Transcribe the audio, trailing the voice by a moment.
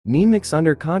NMIXX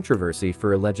under controversy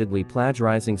for allegedly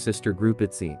plagiarizing sister group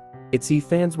ITZY. ITZY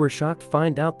fans were shocked to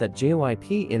find out that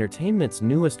JYPE Entertainment's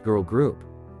newest girl group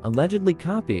allegedly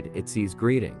copied ITZY's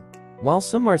greeting. While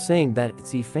some are saying that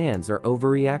ITZY fans are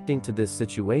overreacting to this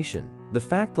situation, the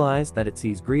fact lies that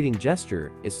ITZY's greeting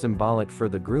gesture is symbolic for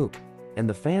the group and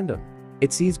the fandom.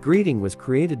 ITZY's greeting was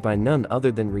created by none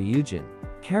other than Ryujin,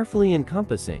 carefully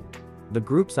encompassing the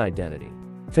group's identity.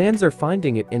 Fans are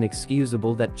finding it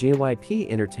inexcusable that JYPE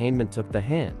Entertainment took the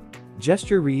hand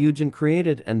gesture Ryujin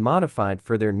created and modified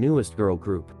for their newest girl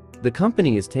group. The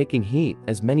company is taking heat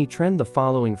as many trend the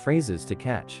following phrases to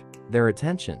catch their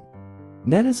attention.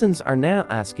 Netizens are now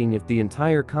asking if the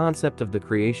entire concept of the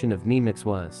creation of NMIXX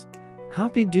was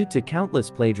copied due to countless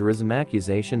plagiarism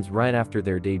accusations right after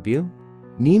their debut.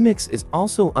 NMIXX is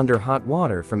also under hot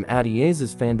water from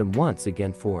ATEEZ's fandom once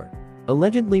again for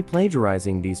allegedly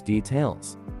plagiarizing these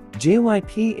details.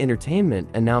 JYPE Entertainment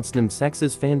announced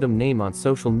NMIXX's fandom name on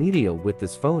social media with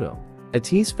this photo.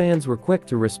 ATEEZ fans were quick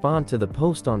to respond to the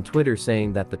post on Twitter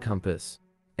saying that the compass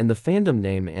and the fandom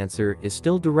name answer is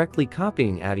still directly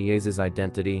copying ATEEZ's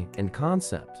identity and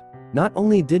concept. Not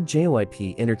only did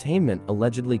JYPE Entertainment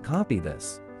allegedly copy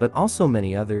this, but also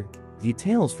many other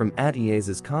details from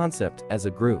ATEEZ's concept as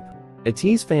a group.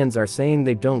 ATEEZ fans are saying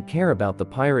they don't care about the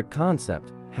pirate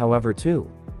concept, however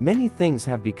many things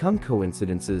have become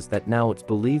coincidences that now it's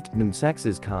believed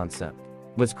NMIXX's concept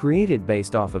was created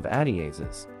based off of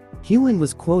ATEEZ's. Hyun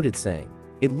was quoted saying,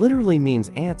 "It literally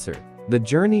means answer, the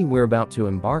journey we're about to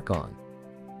embark on.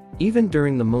 Even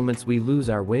during the moments we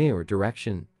lose our way or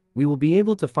direction, we will be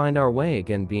able to find our way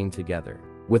again being together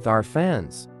with our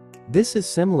fans." This is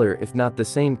similar if not the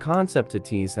same concept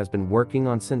ATEEZ has been working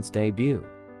on since debut.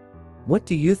 What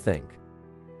do you think?